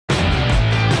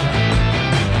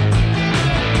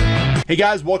Hey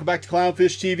guys, welcome back to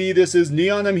Clownfish TV. This is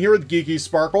Kneon. I'm here with Geeky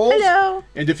Sparkles. Hello.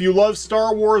 And if you love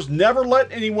Star Wars, never let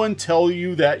anyone tell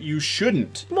you that you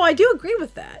shouldn't. Well, I do agree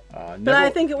with that. But I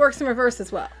think it works in reverse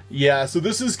as well. Yeah, so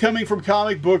this is coming from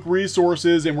comic book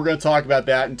resources, and we're going to talk about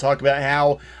that and talk about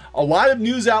how a lot of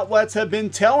news outlets have been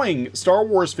telling Star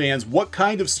Wars fans what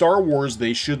kind of Star Wars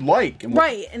they should like. And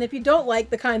right, and if you don't like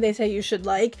the kind they say you should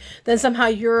like, then somehow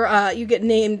you get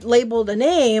labeled a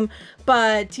name,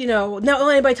 but not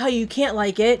let anybody tell you can't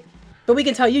like it, but we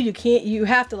can tell you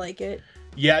have to like it.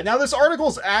 Yeah, now this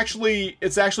article's actually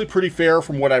pretty fair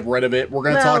from what I've read of it. We're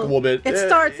going to talk a little bit. It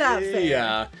starts out fair.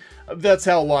 Yeah. That's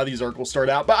how a lot of these articles start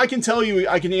out. But I can tell you,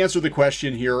 I can answer the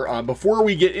question here. Before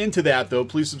we get into that, though,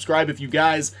 please subscribe if you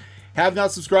guys have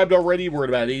not subscribed already. We're at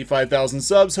about 85,000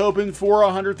 subs, hoping for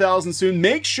 100,000 soon.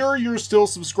 Make sure you're still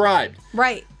subscribed.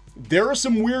 Right. There is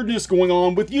some weirdness going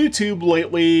on with YouTube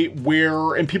lately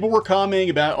and people were commenting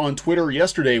about on Twitter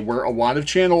yesterday, where a lot of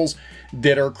channels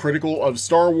that are critical of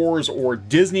Star Wars or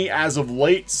Disney as of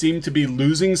late seem to be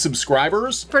losing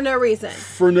subscribers. For no reason.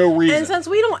 For no reason. And since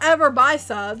we don't ever buy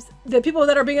subs, the people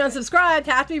that are being unsubscribed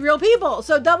have to be real people.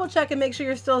 So double check and make sure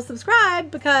you're still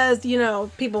subscribed because,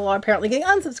 people are apparently getting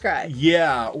unsubscribed.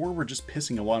 Yeah, or we're just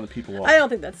pissing a lot of people off. I don't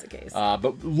think that's the case.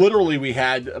 But literally we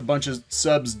had a bunch of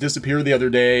subs disappear the other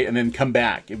day and then come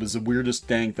back. It was the weirdest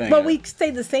dang thing. But we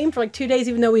stayed the same for like 2 days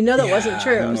even though we know that wasn't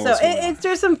true. So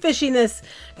there's some fishiness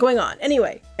going on.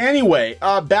 Anyway,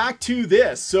 back to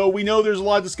this. So we know there's a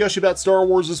lot of discussion about Star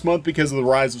Wars this month because of the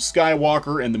Rise of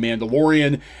Skywalker and the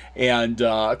Mandalorian. And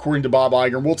according to Bob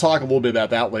Iger, we'll talk a little bit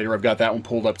about that later. I've got that one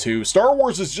pulled up too. Star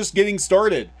Wars is just getting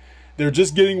started. They're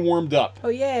just getting warmed up. Oh,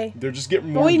 yay. They're just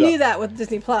getting warmed up. Well, we knew that with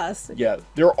Disney Plus. Yeah,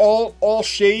 they're all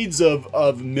shades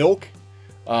of milk.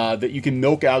 That you can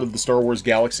milk out of the Star Wars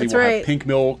galaxy. That's we'll right. have pink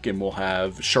milk, and we'll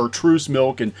have chartreuse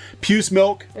milk and puce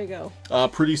milk. There you go.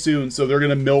 Pretty soon. So they're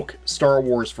going to milk Star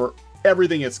Wars for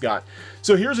everything it's got.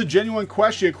 So here's a genuine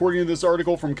question according to this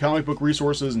article from Comic Book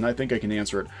Resources, and I think I can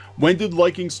answer it. When did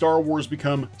liking Star Wars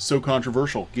become so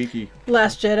controversial? Geeky.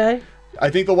 Last Jedi. I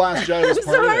think The Last Jedi was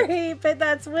part of it. Sorry, but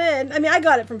that's when. I mean, I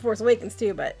got it from Force Awakens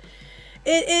too, but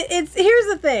it's here's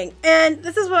the thing, and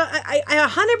this is what I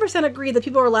 100% agree that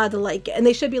people are allowed to like it, and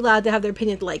they should be allowed to have their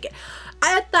opinion to like it.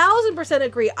 I 1,000%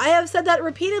 agree. I have said that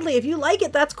repeatedly. If you like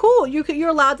it, that's cool. You're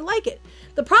allowed to like it.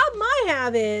 The problem I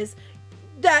have is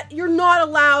that you're not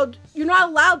allowed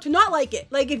to not like it.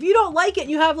 Like, if you don't like it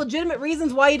and you have legitimate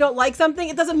reasons why you don't like something,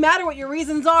 it doesn't matter what your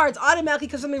reasons are. It's automatically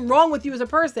because something wrong with you as a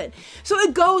person. So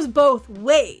it goes both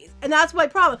ways. And that's my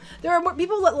problem. There are more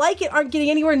people that like it aren't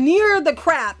getting anywhere near the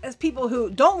crap as people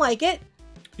who don't like it.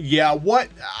 Yeah, what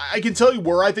I can tell you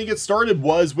where I think it started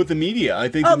was with the media. I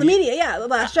think the media, yeah, The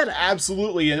Last Jedi.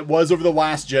 Absolutely, and it was over The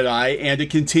Last Jedi, and it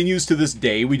continues to this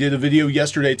day. We did a video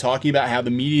yesterday talking about how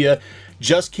the media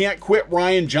just can't quit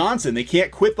Rian Johnson. They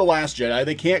can't quit The Last Jedi.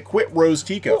 They can't quit Rose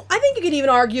Tico. Well, I think you could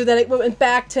even argue that it went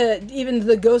back to even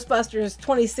the Ghostbusters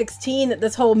 2016 that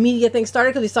this whole media thing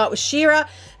started, because we saw it with She-Ra.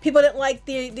 People didn't like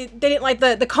they didn't like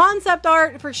the concept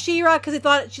art for She-Ra because they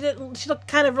thought she looked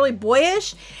kind of really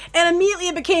boyish, and immediately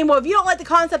it became, well, if you don't like the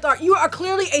concept art, you are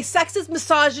clearly a sexist,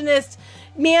 misogynist,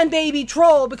 man-baby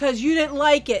troll because you didn't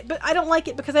like it. But I don't like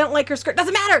it because I don't like her skirt.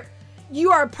 Doesn't matter.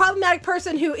 You are a problematic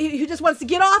person who just wants to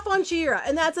get off on She-Ra.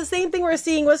 And that's the same thing we're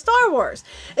seeing with Star Wars.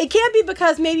 It can't be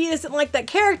because maybe you just didn't like that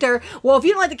character. Well, if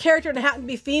you don't like the character and happen to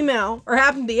be female or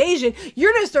happen to be Asian,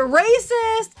 you're just a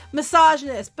racist,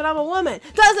 misogynist. But I'm a woman.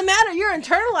 Doesn't matter. You're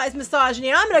internalized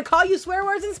misogyny. I'm going to call you swear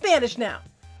words in Spanish now.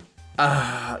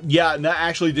 Yeah, and that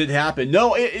actually did happen.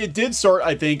 No, it did start,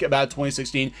 I think, about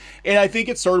 2016. And I think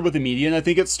it started with the media. And I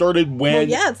think it started when... Well,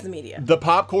 yeah, it's the media. The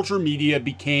pop culture media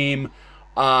became...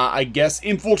 I guess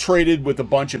infiltrated with a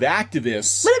bunch of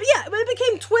activists. But it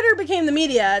became, Twitter became the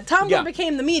media, Tumblr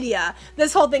became the media.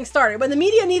 This whole thing started. When the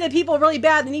media needed people really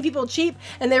bad, they need people cheap,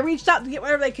 and they reached out to get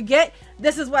whatever they could get,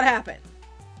 this is what happened.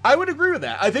 I would agree with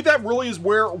that. I think that really is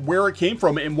where it came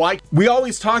from, and why we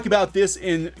always talk about this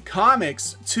in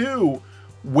comics too,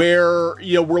 where,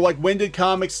 we're like, when did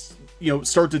comics,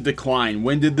 start to decline?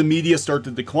 When did the media start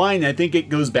to decline? And I think it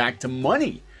goes back to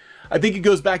money. I think it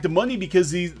goes back to money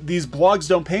because these blogs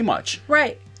don't pay much.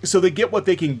 Right. So they get what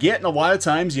they can get, and a lot of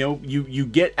times, you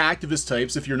get activist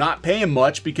types if you're not paying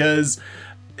much, because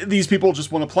these people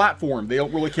just want a platform. They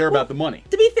don't really care about the money.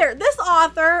 To be fair, this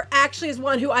author actually is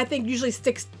one who I think usually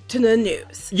sticks to the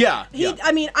news. Yeah.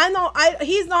 I mean,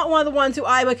 he's not one of the ones who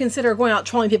I would consider going out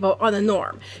trolling people on the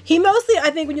norm. He mostly, I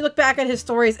think, when you look back at his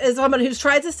stories, is someone who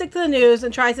tries to stick to the news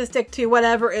and tries to stick to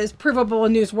whatever is provable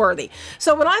and newsworthy.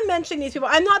 So when I'm mentioning these people,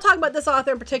 I'm not talking about this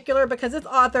author in particular, because this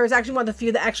author is actually one of the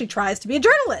few that actually tries to be a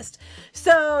journalist.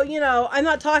 So, you know, I'm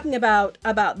not talking about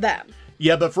them.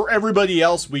 Yeah, but for everybody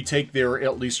else, we take their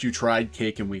 "at least you tried"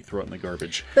 cake and we throw it in the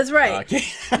garbage. That's right.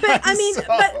 But I mean, So-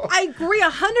 but I agree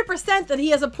 100% that he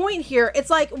has a point here.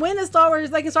 It's like, when is Star Wars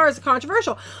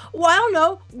controversial? Well, I don't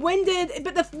know. When did,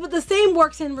 but the same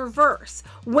works in reverse.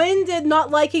 When did not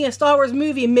liking a Star Wars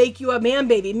movie make you a man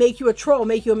baby, make you a troll,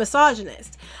 make you a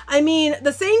misogynist? I mean,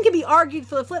 the same can be argued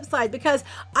for the flip side, because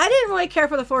I didn't really care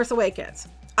for The Force Awakens.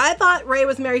 I thought Rey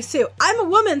was Mary Sue. I'm a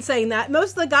woman saying that.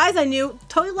 Most of the guys I knew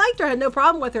totally liked her, had no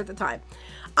problem with her at the time.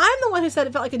 I'm the one who said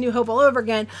it felt like A New Hope all over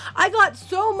again. I got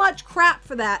so much crap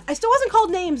for that. I still wasn't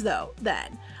called names though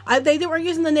then. They weren't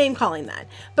using the name calling that.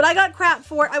 But I got crap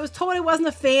for it. I was told I wasn't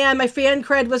a fan. My fan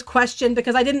cred was questioned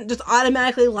because I didn't just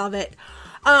automatically love it.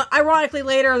 Ironically,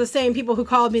 later, the same people who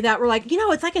called me that were like, you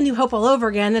know, it's like A New Hope all over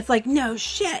again. It's like, no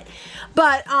shit.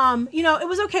 But, you know, it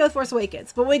was okay with Force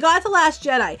Awakens. But when we got to Last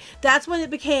Jedi, that's when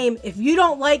it became, if you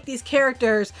don't like these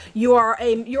characters, you're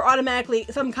automatically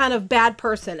some kind of bad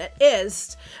person. It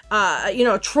is, you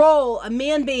know, a troll, a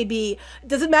man baby.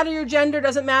 Doesn't matter your gender,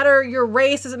 doesn't matter your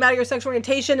race, doesn't matter your sexual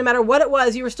orientation, no matter what it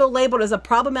was, you were still labeled as a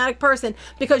problematic person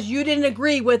because you didn't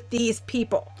agree with these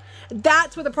people.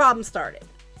 That's where the problem started.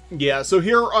 Yeah, so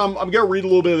here, I'm going to read a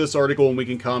little bit of this article and we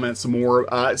can comment some more.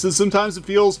 It says, sometimes it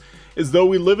feels as though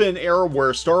we live in an era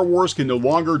where Star Wars can no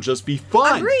longer just be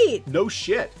fun. Agreed. No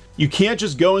shit. You can't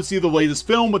just go and see the latest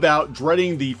film without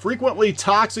dreading the frequently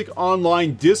toxic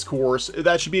online discourse.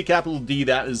 That should be a capital D.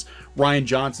 That is Rian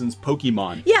Johnson's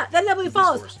Pokemon. Yeah, that definitely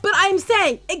follows. But I'm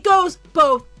saying it goes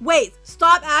both ways.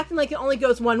 Stop acting like it only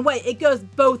goes one way. It goes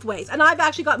both ways. And I've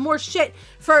actually got more shit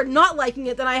for not liking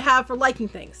it than I have for liking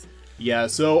things. Yeah,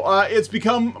 so it's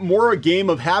become more a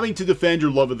game of having to defend your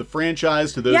love of the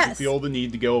franchise to those who feel the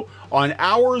need to go on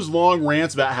hours-long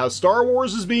rants about how Star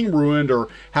Wars is being ruined, or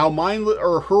how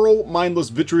hurl mindless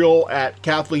vitriol at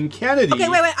Kathleen Kennedy. Okay,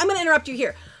 wait, I'm going to interrupt you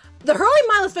here. The hurling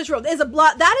mindless vitriol is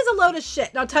that is a load of shit,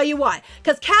 and I'll tell you why.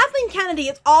 Because Kathleen Kennedy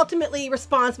is ultimately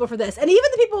responsible for this. And even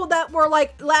the people that were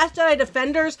like Last Jedi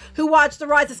defenders who watched The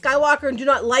Rise of Skywalker and do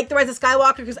not like The Rise of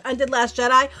Skywalker because it undid Last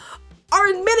Jedi are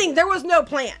admitting there was no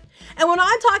plan. And when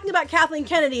I'm talking about Kathleen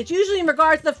Kennedy, it's usually in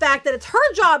regards to the fact that it's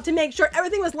her job to make sure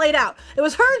everything was laid out. It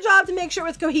was her job to make sure it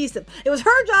was cohesive. It was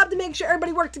her job to make sure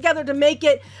everybody worked together to make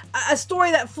it a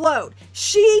story that flowed.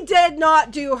 She did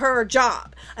not do her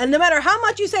job. And no matter how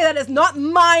much you say that is not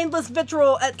mindless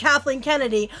vitriol at Kathleen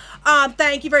Kennedy,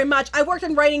 thank you very much. I worked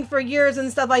in writing for years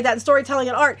and stuff like that, and storytelling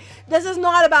and art. This is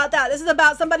not about that. This is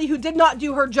about somebody who did not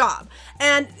do her job.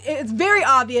 And it's very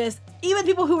obvious. Even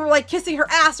people who were like kissing her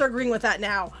ass are agreeing with that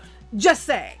now. Just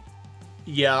saying.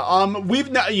 Yeah,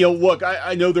 we've not, you know, look,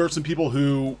 I know there are some people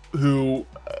who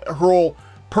hurl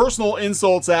personal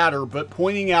insults at her, but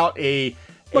pointing out Which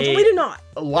we do not.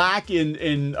 A lack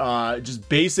in just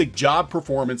basic job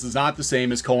performance is not the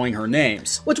same as calling her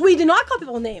names. Which we do not call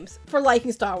people names for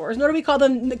liking Star Wars, nor do we call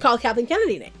Kathleen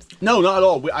Kennedy names. No, not at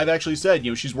all. I've actually said,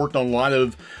 you know, she's worked on a lot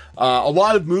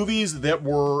of movies that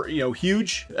were, you know,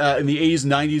 huge in the 80s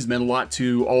and 90s, meant a lot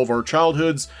to all of our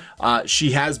childhoods.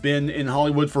 She has been in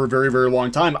Hollywood for a very, very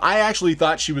long time. I actually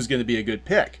thought she was going to be a good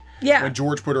pick. Yeah. When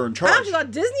George put her in charge. I actually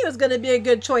thought Disney was going to be a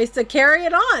good choice to carry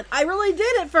it on. I really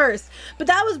did at first. But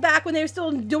that was back when they were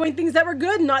still doing things that were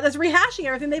good, and not just rehashing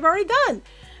everything they've already done.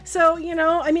 So, you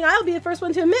know, I mean, I'll be the first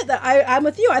one to admit that I'm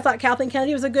with you. I thought Kathleen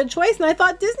Kennedy was a good choice, and I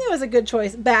thought Disney was a good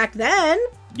choice back then.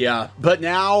 Yeah, but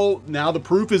now the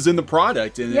proof is in the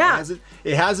product, and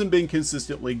it hasn't been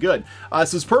consistently good.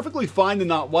 So it's perfectly fine to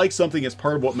not like something as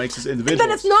part of what makes us individuals.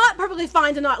 But it's not perfectly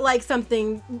fine to not like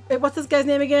something. What's this guy's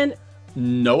name again?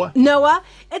 Noah.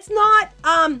 It's not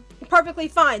perfectly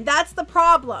fine. That's the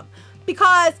problem.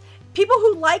 Because people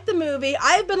who like the movie,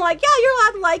 I've been like, yeah, you're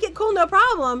allowed to like it. Cool, no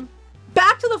problem.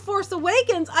 Back to The Force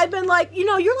Awakens, I've been like, you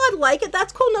know, you're allowed to like it.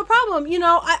 That's cool, no problem. You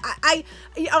know, I'm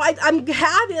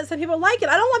happy that some people like it.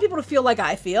 I don't want people to feel like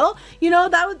I feel. You know,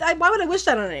 why would I wish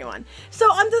that on anyone? So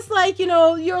I'm just like, you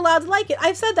know, you're allowed to like it.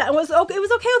 I've said that. It was okay with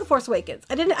The Force Awakens.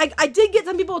 I did get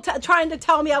some people trying to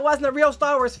tell me I wasn't a real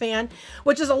Star Wars fan,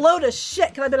 which is a load of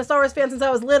shit because I've been a Star Wars fan since I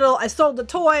was little. I sold the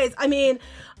toys. I mean,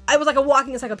 I was like a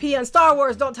walking encyclopedia on Star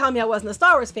Wars. Don't tell me I wasn't a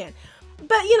Star Wars fan.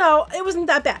 But, you know, it wasn't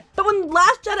that bad. But when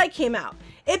Last Jedi came out,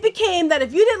 It became that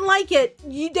if you didn't like it,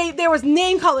 there was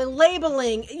name calling,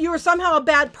 labeling. You were somehow a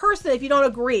bad person if you don't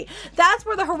agree. That's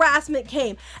where the harassment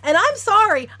came. And I'm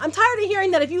sorry, I'm tired of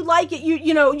hearing that if you like it,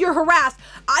 you know, you're harassed.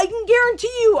 I can guarantee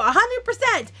you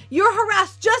 100% you're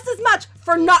harassed just as much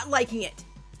for not liking it.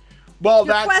 Well,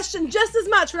 You're questioned just as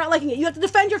much for not liking it. You have to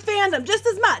defend your fandom just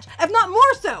as much, if not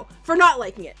more so, for not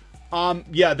liking it.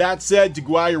 Yeah, that said, to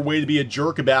go out of your way to be a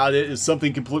jerk about it is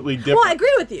something completely different. Well, I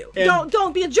agree with you. And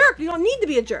don't be a jerk. You don't need to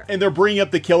be a jerk. And they're bringing up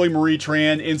the Kelly Marie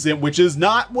Tran incident, which is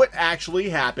not what actually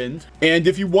happened. And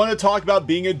if you want to talk about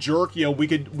being a jerk, you know, we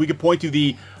could point to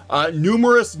the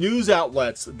numerous news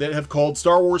outlets that have called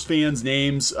Star Wars fans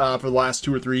names for the last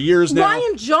 2 or 3 years now.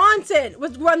 Ryan Johnson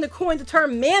was one to coin the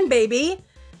term "man baby"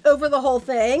 over the whole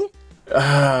thing.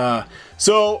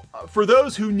 So, for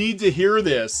those who need to hear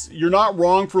this, you're not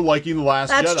wrong for liking The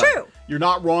Last Jedi. That's true. You're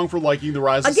not wrong for liking The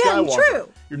Rise of Skywalker. Again, true.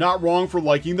 You're not wrong for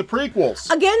liking the prequels.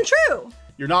 Again, true.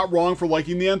 You're not wrong for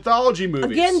liking the anthology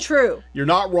movies. Again, true. You're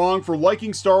not wrong for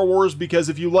liking Star Wars, because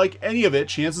if you like any of it,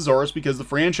 chances are it's because the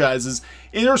franchise's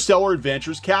interstellar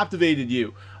adventures captivated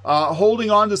you.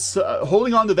 Holding on to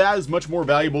that is much more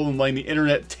valuable than letting the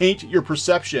internet taint your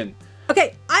perception.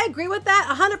 Okay, I agree with that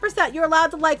 100%. You're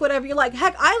allowed to like whatever you like.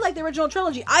 Heck, I like the original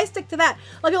trilogy. I stick to that.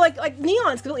 Like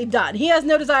Kneon's completely done. He has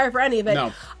no desire for any of it.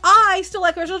 No. I still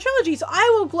like original trilogy, so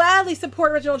I will gladly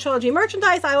support original trilogy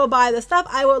merchandise. I will buy the stuff.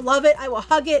 I will love it. I will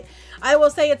hug it. I will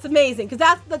say it's amazing, because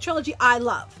that's the trilogy I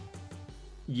love.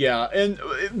 Yeah, and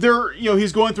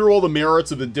he's going through all the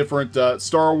merits of the different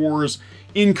Star Wars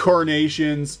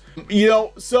incarnations. You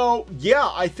know, so yeah,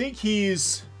 I think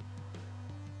he's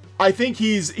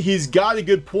got a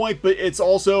good point, but it's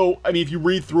also, I mean, if you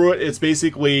read through it, it's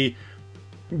basically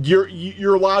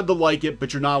you're allowed to like it,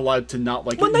 but you're not allowed to not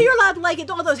like it. Well, no, you're allowed to like it.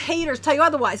 Don't let those haters tell you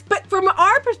otherwise. But from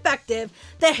our perspective,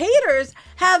 the haters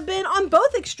have been on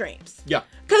both extremes. Yeah.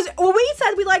 Because when we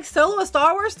said we liked Solo, a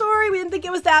Star Wars story, we didn't think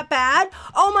it was that bad.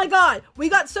 Oh my God, we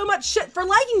got so much shit for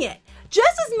liking it.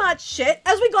 Just as much shit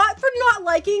as we got for not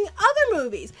liking other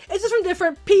movies. It's just from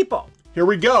different people. Here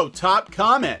we go. Top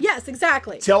comment. Yes,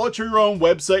 exactly. Tell it to your own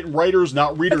website and writers,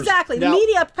 not readers. Exactly. Now, the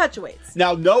media perpetuates.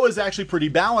 Now, Noah's actually pretty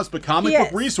balanced, but Comic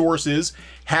Book Resources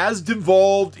has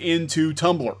devolved into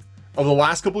Tumblr. Over the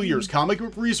last couple of years, Comic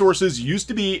Book Resources used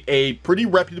to be a pretty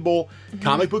reputable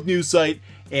comic book news site,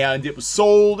 and it was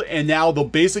sold, and now they'll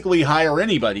basically hire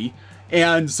anybody.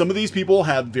 And some of these people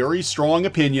have very strong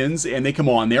opinions, and they come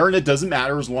on there, and it doesn't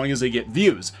matter as long as they get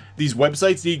views. These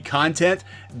websites need content.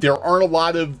 There aren't a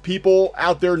lot of people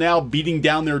out there now beating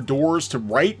down their doors to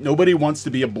write. Nobody wants to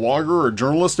be a blogger or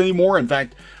journalist anymore. In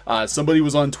fact, somebody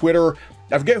was on Twitter,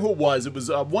 I forget who it was. It was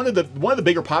one of the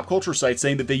bigger pop culture sites,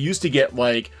 saying that they used to get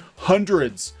like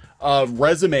hundreds of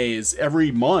resumes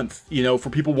every month, you know, for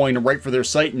people wanting to write for their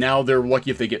site. Now they're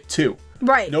lucky if they get 2.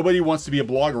 Right. Nobody wants to be a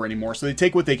blogger anymore, so they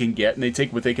take what they can get, and they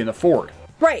take what they can afford.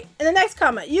 Right. And the next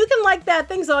comment, you can like bad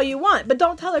things all you want, but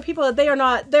don't tell other people that they're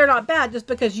not bad just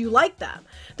because you like them.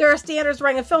 There are standards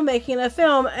running a filmmaking and a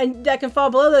film and that can fall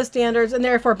below those standards and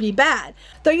therefore be bad.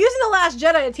 They're using The Last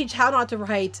Jedi to teach how not to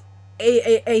write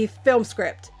a film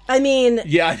script. I mean...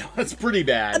 Yeah, I know. That's pretty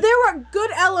bad. There were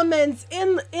good elements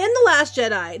in The Last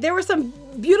Jedi. There were some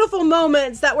beautiful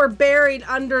moments that were buried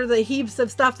under the heaps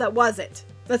of stuff that wasn't.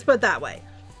 Let's put it that way.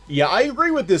 Yeah, I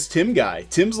agree with this Tim guy.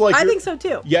 Tim's like... I think so,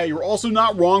 too. Yeah, you're also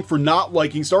not wrong for not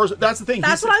liking Star Wars. That's the thing.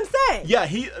 That's what I'm saying. Yeah,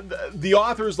 the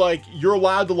author's like, you're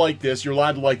allowed to like this, you're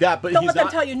allowed to like that, but don't let them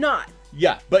tell you not.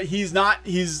 Yeah, but he's not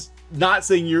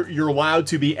saying you're allowed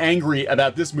to be angry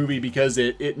about this movie because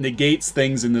it negates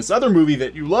things in this other movie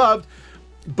that you loved.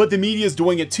 But the media is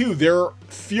doing it too. They're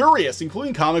furious,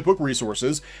 including Comic Book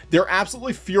Resources. They're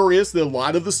absolutely furious that a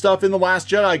lot of the stuff in The Last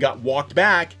Jedi got walked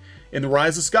back in The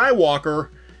Rise of Skywalker.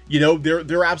 You know,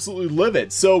 they're absolutely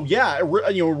livid. So yeah,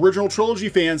 you know, original trilogy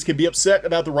fans can be upset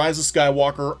about The Rise of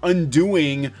Skywalker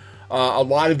undoing a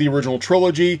lot of the original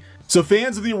trilogy. So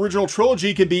fans of the original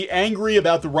trilogy can be angry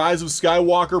about The Rise of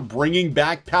Skywalker bringing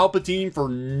back Palpatine for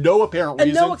no apparent reason.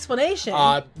 And no explanation.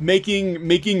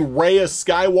 Making Rey a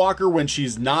Skywalker when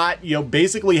she's not, you know,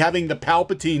 basically having the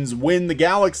Palpatines win the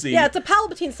galaxy. Yeah, it's a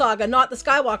Palpatine saga, not the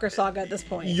Skywalker saga at this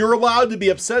point. You're allowed to be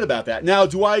upset about that. Now,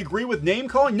 do I agree with name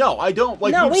calling? No, I don't.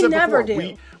 Like no, we never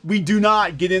do. We do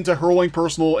not get into hurling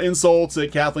personal insults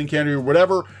at Kathleen Kennedy or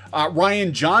whatever.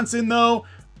 Ryan Johnson, though,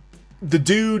 the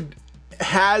dude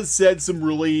has said some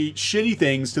really shitty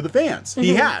things to the fans.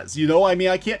 He has, you know, I mean,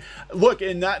 I can't look,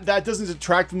 and that doesn't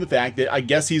detract from the fact that I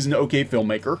guess he's an okay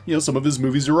filmmaker. You know, some of his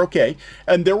movies are okay,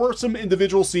 and there were some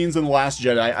individual scenes in The Last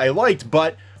Jedi I liked,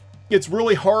 but it's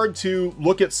really hard to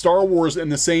look at Star Wars in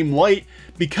the same light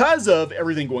because of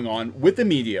everything going on with the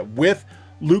media, with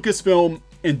Lucasfilm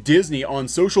and Disney on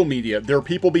social media. There are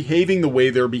people behaving the way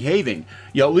they're behaving.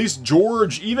 You know, at least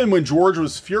George, even when George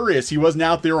was furious, he wasn't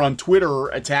out there on Twitter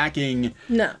attacking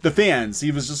the fans.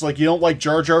 He was just like, you don't like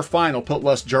Jar Jar? Fine, I'll put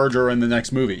less Jar Jar in the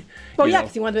next movie. Well, yeah,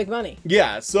 because he wanted to make money.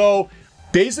 Yeah, so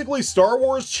basically Star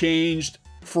Wars changed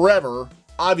forever,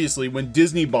 obviously, when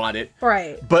Disney bought it.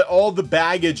 Right. But all the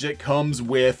baggage that comes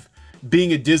with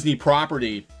being a Disney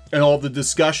property and all the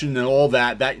discussion and all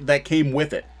that came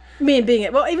with it. I mean, being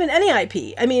it, well, even any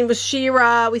IP. I mean, with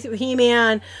She-Ra, with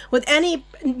He-Man, with any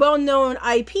well-known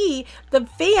IP, the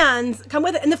fans come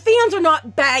with it. And the fans are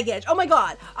not baggage. Oh my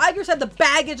God. Iger said the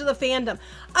baggage of the fandom.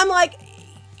 I'm like,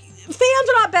 fans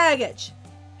are not baggage.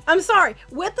 I'm sorry.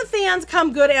 With the fans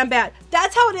come good and bad.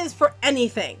 That's how it is for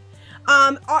anything.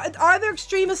 Are there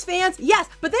extremist fans? Yes,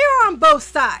 but they are on both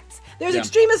sides. There's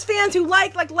extremist fans who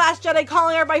like Last Jedi,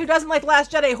 calling everybody who doesn't like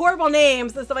Last Jedi horrible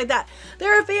names and stuff like that.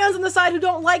 There are fans on the side who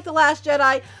don't like The Last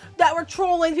Jedi that were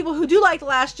trolling people who do like The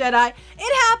Last Jedi.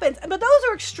 It happens, but those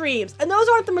are extremes, and those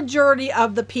aren't the majority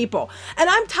of the people. And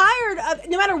I'm tired of,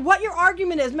 no matter what your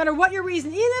argument is, no matter what your reason,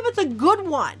 even if it's a good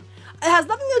one, it has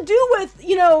nothing to do with,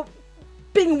 you know,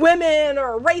 being women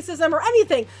or racism or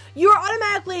anything. You're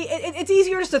automatically, it's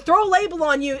easier just to throw a label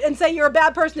on you and say you're a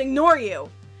bad person, ignore you,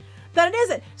 than it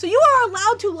isn't. So you are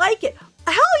allowed to like it.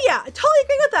 Hell yeah, I totally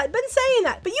agree with that. I've been saying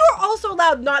that. But you are also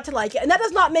allowed not to like it, and that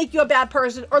does not make you a bad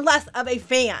person or less of a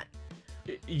fan.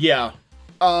 Yeah.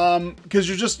 Because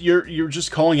you're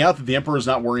just calling out that the Emperor is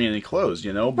not wearing any clothes,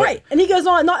 you know? But right. And he goes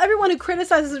on, not everyone who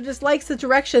criticizes or dislikes the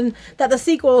direction that the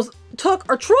sequels took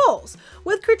are trolls.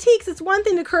 With critiques, it's one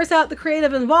thing to curse out the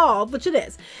creative involved, which it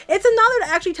is. It's another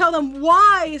to actually tell them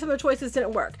why some of the choices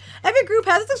didn't work. Every group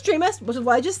has its extremists, which is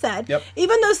what I just said. Yep.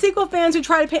 Even those sequel fans who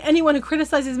try to paint anyone who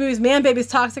criticizes these movies man-babies,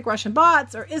 toxic Russian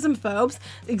bots, or ism-phobes,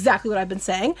 exactly what I've been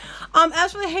saying.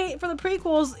 As for the hate for the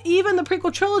prequels, even the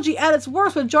prequel trilogy at its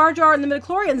worst with Jar Jar and the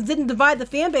midichlorians didn't divide the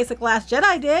fan base like Last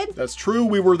Jedi did. That's true,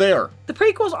 we were there. The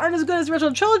prequels aren't as good as the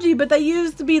original trilogy, but they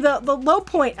used to be the low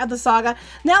point of the saga.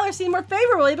 Now they're seen more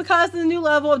favorably because of the new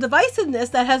level of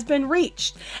divisiveness that has been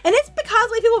reached. And it's because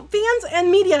the people, fans and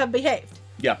media have behaved.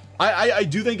 Yeah, I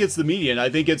do think it's the media, and I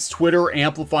think it's Twitter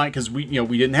amplifying, because we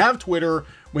didn't have Twitter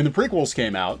when the prequels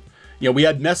came out. You know, we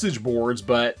had message boards,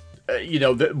 but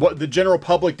the general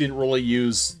public didn't really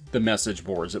use the message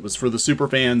boards. It was for the super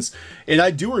fans. And I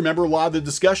do remember a lot of the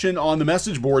discussion on the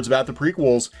message boards about the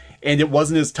prequels, and it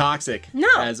wasn't as toxic. No.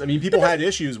 As, I mean, people had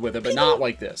issues with it, but not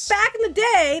like this. Back in the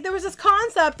day, there was this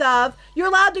concept of you're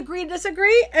allowed to agree to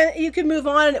disagree, and you could move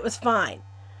on, and it was fine.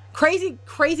 Crazy,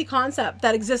 crazy concept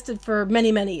that existed for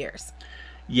many, many years.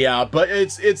 Yeah, but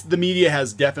it's the media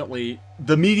has definitely,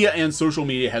 the media and social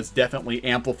media has definitely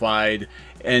amplified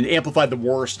the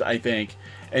worst, I think,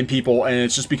 in people, and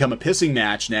it's just become a pissing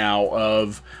match now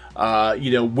of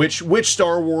which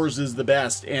Star Wars is the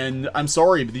best. And I'm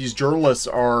sorry, but these journalists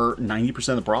are 90%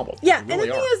 of the problem. Yeah, really, and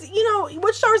the thing is,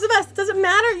 which Star Wars is the best? It doesn't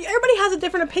matter. Everybody has a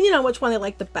different opinion on which one they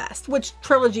like the best, which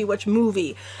trilogy, which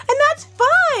movie, and that's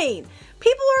fine.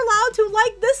 People are allowed to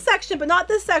like this section, but not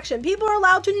this section. People are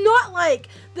allowed to not like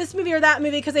this movie or that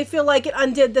movie because they feel like it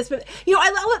undid this movie.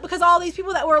 I love it because all these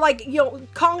people that were like,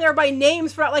 calling everybody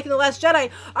names for not liking The Last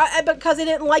Jedi, because they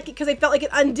didn't like it because they felt like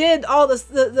it undid all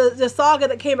the saga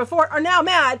that came before it, are now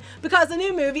mad because the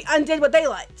new movie undid what they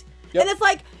liked. Yep. And it's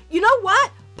like, you know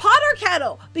what? Pot or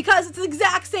kettle, because it's the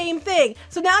exact same thing.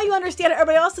 So now you understand how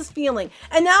everybody else is feeling.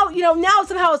 And now, now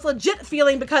somehow it's legit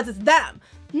feeling because it's them.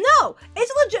 No,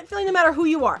 it's a legit feeling no matter who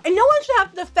you are. And no one should have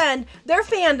to defend their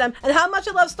fandom and how much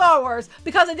they love Star Wars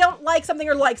because they don't like something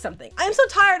or like something. I'm so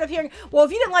tired of hearing, well,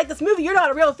 if you didn't like this movie, you're not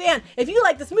a real fan. If you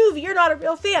like this movie, you're not a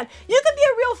real fan. You can be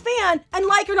a real fan and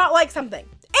like or not like something.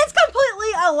 It's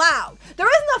completely allowed. There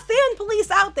isn't a fan police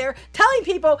out there telling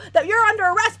people that you're under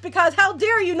arrest because how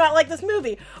dare you not like this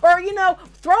movie? Or, throwing in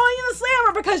the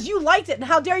slammer because you liked it and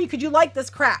how dare you could you like this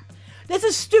crap? This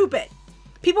is stupid.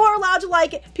 People are allowed to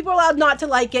like it. People are allowed not to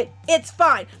like it. It's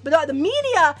fine. But the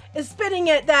media is spinning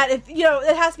it that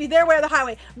it has to be their way or the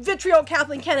highway. Vitriol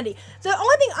Kathleen Kennedy. So the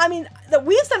only thing, that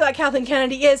we've said about Kathleen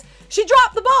Kennedy is she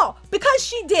dropped the ball because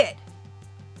she did.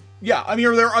 Yeah, are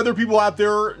there other people out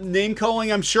there name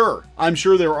calling? I'm sure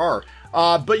there are.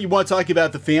 But you want to talk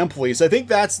about the fan police. I think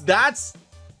that's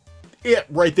it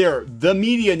right there. The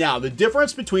media now. The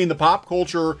difference between the pop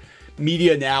culture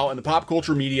media now and the pop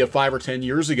culture media 5 or 10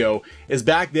 years ago is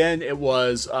back then it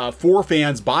was for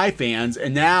fans by fans,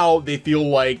 and now they feel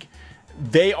like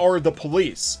they are the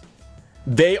police.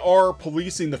 They are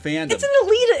policing the fandom. It's an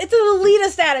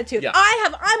elitist attitude. Yeah.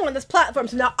 I'm on this platform,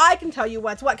 so now I can tell you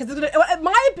what's what, because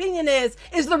my opinion is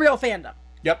the real fandom.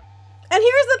 Yep. And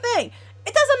here's the thing.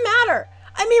 It doesn't matter.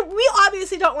 mean, we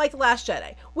obviously don't like The Last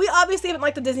Jedi. We obviously haven't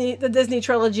liked the Disney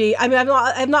trilogy. I mean,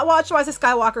 I've not watched Rise of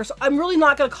Skywalker, so I'm really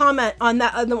not going to comment on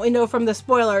that other than what we know from the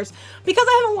spoilers, because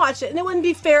I haven't watched it, and it wouldn't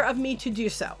be fair of me to do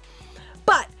so.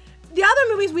 But the other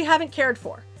movies we haven't cared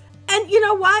for. And you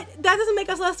know what? That doesn't make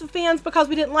us less fans because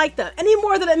we didn't like them, any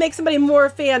more than it makes somebody more a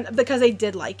fan because they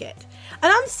did like it.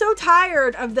 And I'm so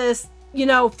tired of this, you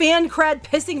know, fan cred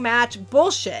pissing match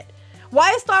bullshit. Why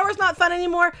is Star Wars not fun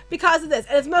anymore? Because of this.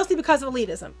 And it's mostly because of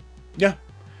elitism. Yeah.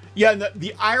 Yeah, and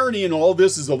the irony in all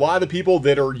this is a lot of the people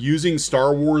that are using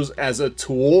Star Wars as a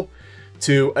tool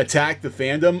to attack the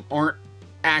fandom aren't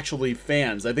actually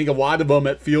fans. I think a lot of them,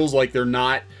 it feels like they're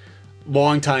not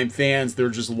longtime fans. They're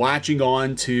just latching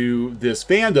on to this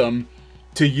fandom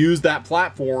to use that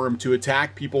platform to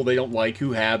attack people they don't like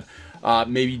who have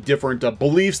maybe different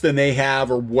beliefs than they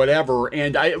have or whatever.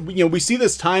 And we see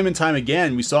this time and time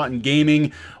again. We saw it in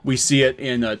gaming. We see it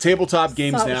in tabletop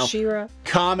games now. She-Ra.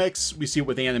 Comics. We see it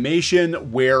with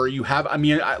animation where you have, I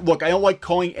mean, look, I don't like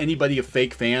calling anybody a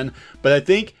fake fan, but I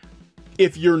think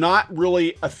if you're not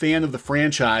really a fan of the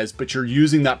franchise, but you're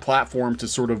using that platform to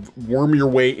sort of worm your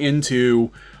way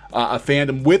into a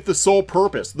fandom with the sole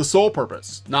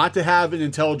purpose, not to have an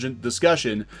intelligent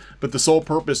discussion, but the sole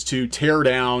purpose to tear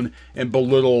down and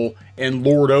belittle and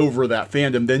lord over that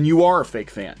fandom, then you are a fake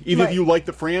fan. Even if you like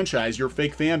the franchise, you're a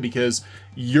fake fan because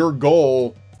your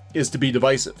goal is to be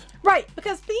divisive. Right,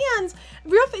 because fans,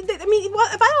 I mean, well,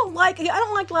 if I don't like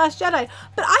Last Jedi,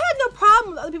 but I had no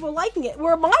problem with other people liking it.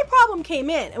 Where my problem came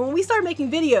in, and when we started making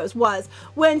videos, was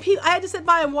when I had to sit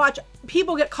by and watch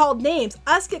people get called names,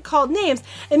 us get called names.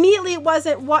 Immediately, it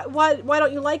wasn't why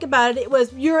don't you like about it? It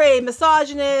was, you're a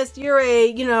misogynist, you're a,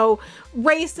 you know,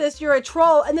 racist, you're a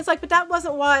troll, and it's like, but that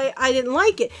wasn't why I didn't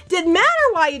like it. Didn't matter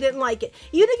why you didn't like it.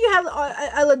 Even if you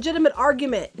had a legitimate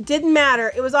argument, it didn't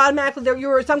matter. It was automatically that you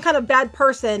were some kind of bad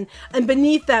person and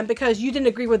beneath them because you didn't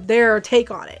agree with their take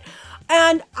on it.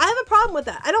 And I have a problem with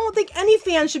that. I don't think any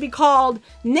fan should be called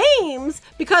names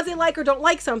because they like or don't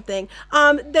like something.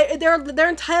 They're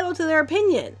entitled to their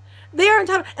opinion. They are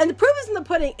entitled, and the proof is in the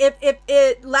pudding.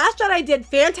 If Last Jedi did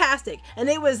fantastic, and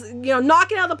it was, you know,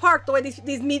 knocking out of the park the way this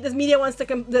media wants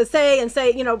to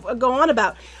say, you know, go on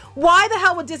about, why the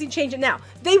hell would Disney change it now?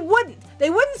 They wouldn't. They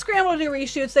wouldn't scramble to do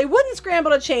reshoots. They wouldn't scramble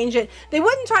to change it. They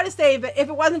wouldn't try to save it if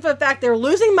it wasn't for the fact they're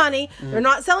losing money. They're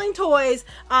not selling toys.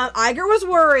 Iger was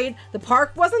worried. The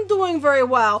park wasn't doing very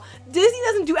well. Disney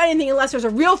doesn't do anything unless there's a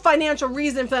real financial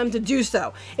reason for them to do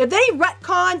so. If they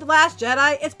retconned Last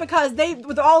Jedi, it's because they,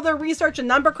 with all their research and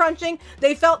number crunching,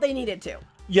 they felt they needed to.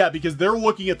 Yeah, because they're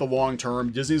looking at the long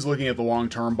term. Disney's looking at the long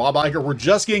term. Bob Iger, we're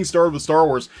just getting started with Star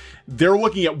Wars. They're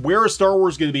looking at where is Star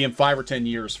Wars going to be in 5 or 10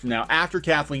 years from now, after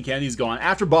Kathleen Kennedy's gone,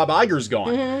 after Bob Iger's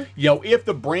gone. You know, if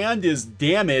the brand is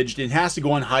damaged and has to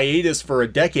go on hiatus for a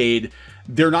decade,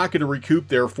 they're not going to recoup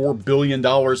their $4 billion.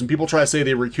 And people try to say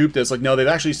they recouped this. Like, no, they've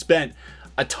actually spent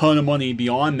a ton of money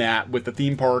beyond that with the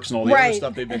theme parks and all the other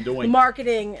stuff they've been doing.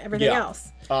 Marketing, everything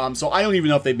else. So I don't even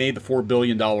know if they've made the $4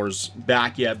 billion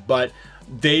back yet, but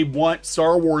they want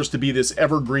Star Wars to be this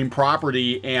evergreen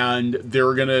property, and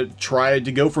they're going to try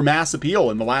to go for mass appeal.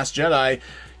 And The Last Jedi,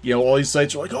 you know, all these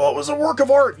sites are like, oh, it was a work of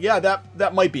art. Yeah,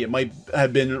 that might be. It might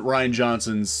have been Rian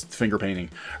Johnson's finger painting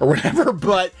or whatever,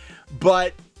 but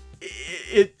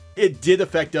it did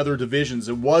affect other divisions.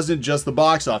 It wasn't just the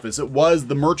box office. It was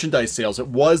the merchandise sales. It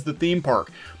was the theme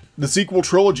park. The sequel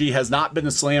trilogy has not been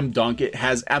a slam dunk. It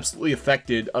has absolutely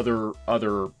affected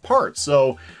other parts.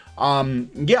 So,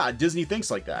 yeah, Disney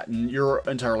thinks like that, and you're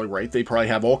entirely right. They probably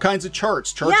have all kinds of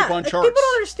charts upon charts. People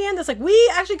don't understand this. Like,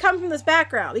 we actually come from this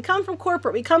background. We come from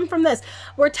corporate. We come from this.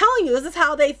 We're telling you this is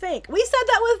how they think. We said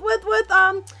that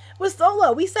with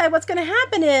Solo. We said what's going to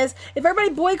happen is if everybody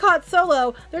boycotts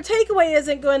Solo, their takeaway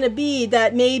isn't going to be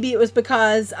that maybe it was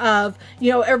because of,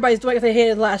 you know, everybody's doing it, they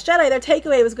hated The Last Jedi. Their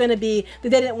takeaway was going to be that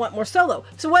they didn't want more Solo.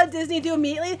 So what did Disney do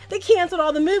immediately? They canceled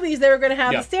all the movies they were going to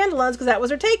have the standalones because that was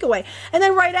their takeaway. And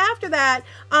then right after that,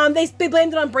 they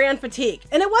blamed it on brand fatigue.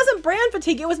 And it wasn't brand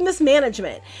fatigue, it was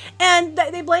mismanagement. And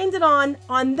they blamed it on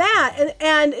that.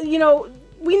 And you know,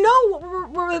 we know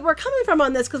where we're coming from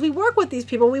on this because we work with these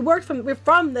people. We're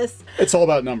from this. It's all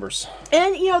about numbers.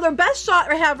 And, you know, their best shot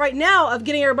I have right now of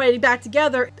getting everybody back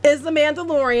together is The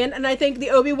Mandalorian. And I think the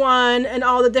Obi-Wan and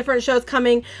all the different shows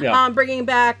coming, bringing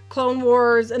back Clone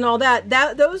Wars and all that.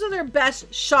 Those are their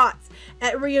best shots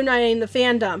at reuniting the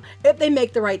fandom if they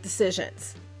make the right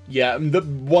decisions. Yeah,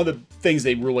 one of the things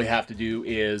they really have to do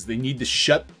is they need to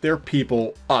shut their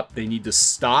people up. They need to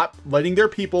stop letting their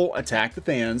people attack the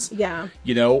fans. Yeah.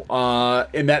 You know,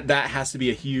 and that has to be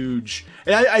a huge...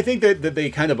 And I think that they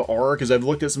kind of are, because I've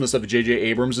looked at some of the stuff that J.J.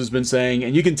 Abrams has been saying,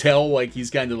 and you can tell, like, he's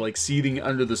kind of, like, seething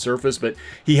under the surface, but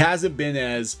he hasn't been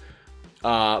as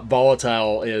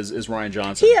volatile as Rian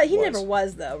Johnson He never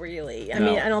was, though, really. I No.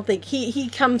 mean, I don't think... He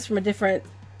comes from a different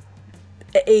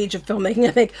age of filmmaking,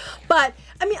 I think. But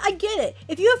I mean, I get it.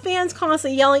 If you have fans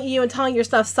constantly yelling at you and telling your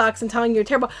stuff sucks and telling you're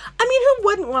terrible, I mean, who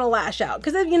wouldn't want to lash out?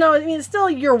 Because, you know, I mean, it's still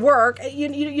your work. You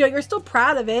know, you're still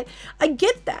proud of it. I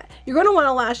get that. You're going to want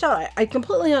to lash out. I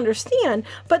completely understand.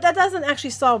 But that doesn't actually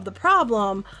solve the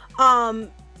problem.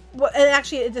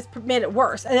 It just made it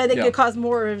worse. And I think it caused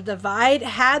more of a divide.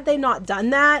 Had they not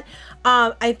done that,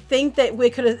 I think that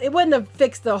it wouldn't have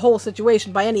fixed the whole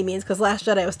situation by any means, because Last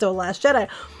Jedi was still Last Jedi.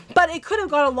 But it could have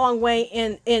gone a long way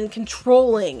in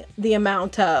controlling the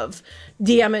amount of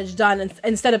damage done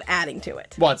instead of adding to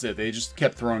it. Well, that's it. They just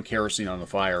kept throwing kerosene on the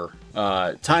fire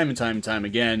time and time and time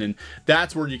again. And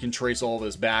that's where you can trace all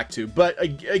this back to. But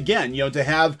again, you know, to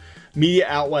have media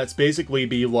outlets basically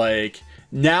be like,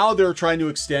 now they're trying to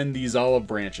extend these olive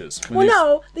branches. Well,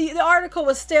 no, the article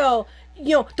was still,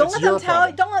 you know, don't let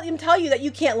them tell you that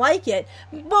you can't like it.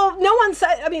 Well, no one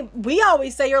said. I mean, we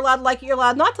always say you're allowed to like it, you're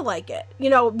allowed not to like it. You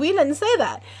know, we didn't say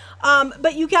that.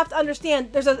 But you have to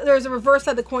understand, there's a reverse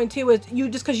side of the coin too. Is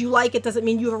just because you like it doesn't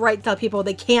mean you have a right to tell people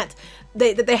they can't,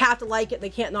 that they have to like it, they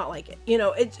can't not like it. You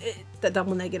know, it's the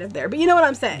double negative there. But you know what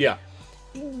I'm saying? Yeah.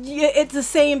 It's the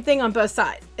same thing on both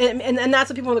sides, and that's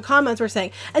what people in the comments were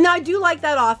saying. And now I do like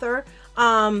that author,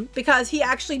 because he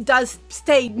actually does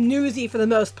stay newsy for the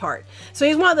most part. So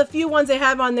he's one of the few ones they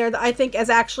have on there that I think is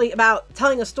actually about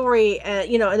telling a story,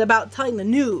 you know, and about telling the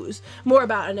news, more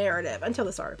about a narrative until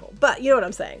this article. But you know what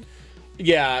I'm saying.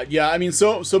 Yeah. I mean,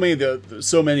 so many of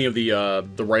the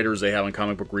writers they have on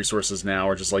comic book resources now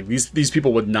are just like, these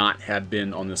people would not have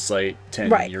been on this site 10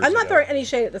 years ago. I'm not throwing any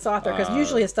shade at this author, because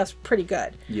usually his stuff's pretty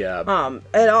good. Yeah.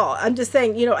 At all. I'm just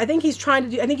saying, you know, I think he's trying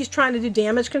to do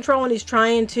damage control, and he's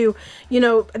trying to, you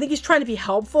know, I think he's trying to be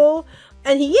helpful,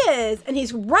 and he is, and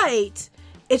he's right.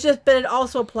 It's just, but it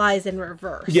also applies in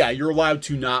reverse. Yeah, you're allowed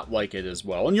to not like it as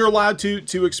well, and you're allowed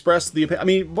to express the opinion. I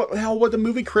mean, what the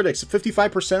movie critics,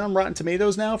 55% on Rotten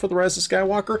Tomatoes now for the Rise of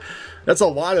Skywalker. That's a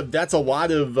lot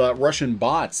of Russian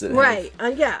bots. Right?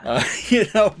 Yeah. You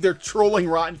know, they're trolling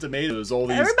Rotten Tomatoes. All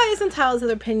these. Everybody's entitled to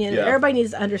their opinion. Yeah. Everybody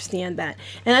needs to understand that.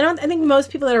 And I think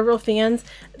most people that are real fans,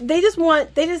 they don't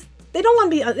want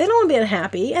to be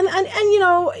unhappy, and you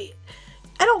know.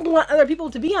 I don't want other people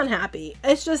to be unhappy.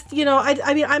 It's just, you know,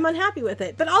 I mean, I'm unhappy with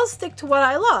it. But I'll stick to what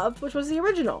I loved, which was the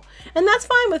original. And that's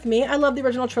fine with me. I love the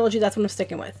original trilogy. That's what I'm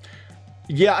sticking with.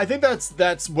 Yeah, I think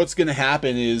that's what's going to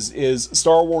happen is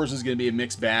Star Wars is going to be a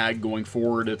mixed bag going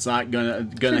forward. It's not going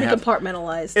to have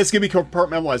compartmentalized. It's going to be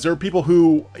compartmentalized. There are people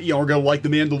who, you know, are going to like The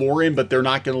Mandalorian, but they're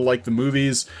not going to like the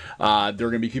movies. There are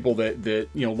going to be people that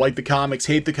you know, like the comics,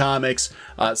 hate the comics.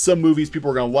 Some movies people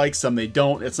are going to like, some they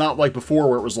don't. It's not like before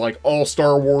where it was like all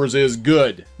Star Wars is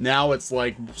good. Now it's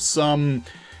like some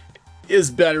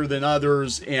is better than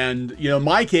others. And, you know, in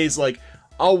my case, like,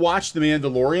 I'll watch The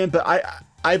Mandalorian, but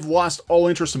I've lost all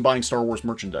interest in buying Star Wars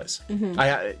merchandise. Mm-hmm.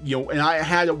 I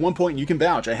had at one point, and you can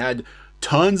vouch, I had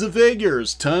tons of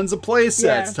figures, tons of play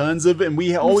sets, and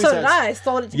we always had. I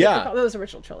stole it to get the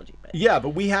original trilogy. But. Yeah, but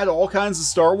we had all kinds of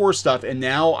Star Wars stuff, and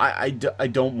now I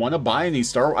don't want to buy any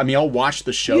Star Wars. I mean, I'll watch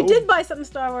the show. You did buy something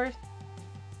Star Wars.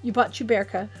 You bought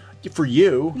Chewbacca. For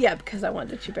you. Yeah, because I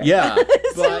wanted Chewbacca. Yeah,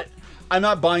 but I'm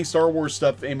not buying Star Wars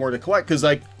stuff anymore to collect, because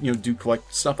I, you know, do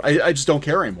collect stuff. I just don't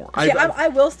care anymore. I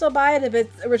will still buy it if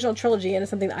it's original trilogy and it's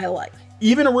something that I like.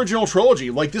 Even original trilogy,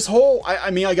 like this whole, I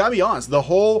mean, I gotta be honest, the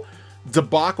whole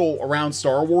debacle around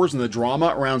Star Wars and the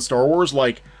drama around Star Wars,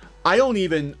 like, I don't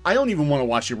even want to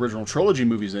watch the original trilogy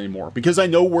movies anymore, because I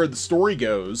know where the story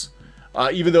goes.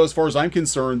 Even though, as far as I'm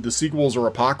concerned, the sequels are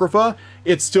apocrypha,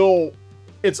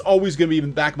 it's always going to be in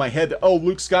the back of my head that, oh,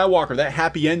 Luke Skywalker, that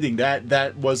happy ending,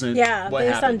 that wasn't what happened. They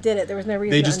just undid it. There was no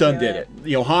reason They just undid it.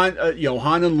 You know, Han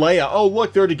and Leia, oh,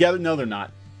 look, they're together. No, they're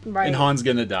not. Right. And Han's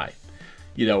going to die.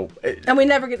 You know. And we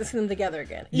never get to see them together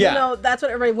again. Even though that's what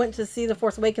everybody went to see The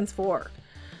Force Awakens for.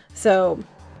 So.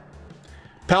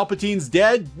 Palpatine's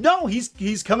dead? No,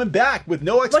 he's coming back with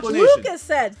no explanation. Which Lucas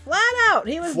said, flat out.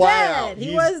 He was dead.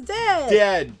 He was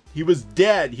dead. He was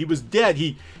dead. He was dead.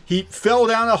 He fell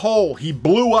down a hole. He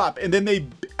blew up, and then they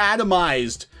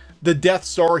atomized the Death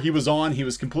Star he was on. He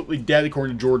was completely dead,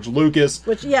 according to George Lucas.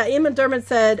 Which, yeah, Ian McDermott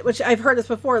said, which I've heard this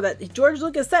before, that George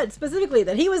Lucas said specifically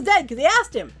that he was dead because he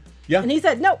asked him. Yeah. And he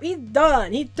said, no, he's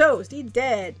done. He's toast. He's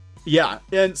dead. Yeah,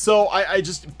 and so I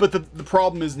just, but the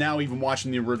problem is now, even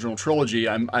watching the original trilogy,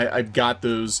 I've got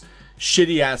those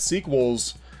shitty ass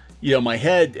sequels, you know, in my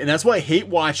head, and that's why I hate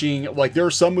watching, like, there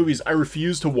are some movies I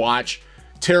refuse to watch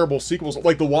terrible sequels,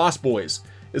 like The Lost Boys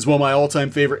is one of my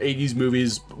all-time favorite 80s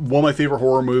movies, one of my favorite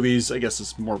horror movies. I guess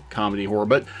it's more comedy horror,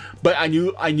 but I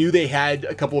knew they had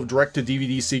a couple of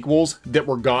direct-to-DVD sequels that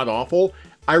were god-awful.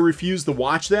 I refuse to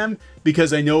watch them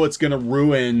because I know it's going to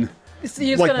ruin, like,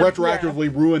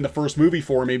 retroactively ruin the first movie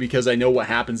for me, because I know what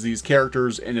happens to these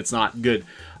characters and it's not good.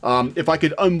 If I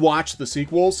could unwatch the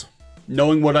sequels,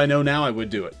 knowing what I know now, I would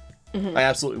do it. I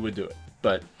absolutely would do it.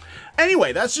 But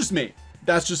anyway, that's just me.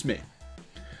 That's just me.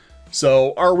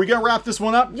 So, are we going to wrap this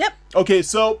one up? Yep. Okay,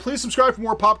 so please subscribe for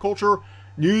more pop culture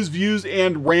news, views,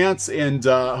 and rants, and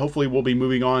hopefully we'll be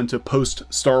moving on to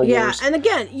post-Star Wars. Yeah, and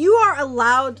again, you are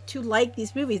allowed to like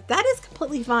these movies. That is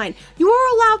completely fine. You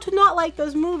are allowed to not like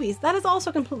those movies. That is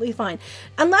also completely fine.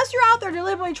 Unless you're out there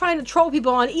deliberately trying to troll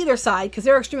people on either side, because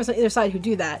there are extremists on either side who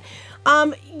do that.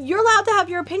 You're allowed to have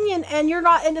your opinion, and you're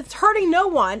not, and it's hurting no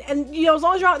one. And, you know, as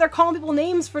long as you're out there calling people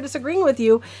names for disagreeing with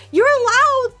you, you're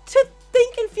allowed to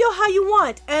think and feel how you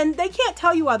want, and they can't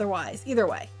tell you otherwise, either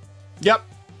way. Yep.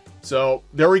 So,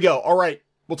 there we go. All right.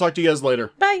 We'll talk to you guys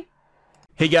later. Bye.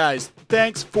 Hey guys,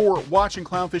 thanks for watching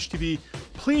Clownfish TV.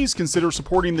 Please consider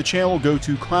supporting the channel. Go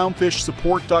to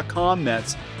clownfishsupport.com.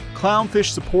 That's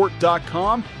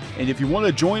clownfishsupport.com. And if you want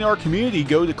to join our community,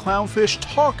 go to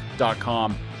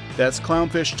clownfishtalk.com. That's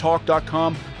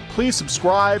clownfishtalk.com. Please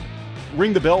subscribe,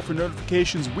 ring the bell for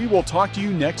notifications. We will talk to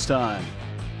you next time.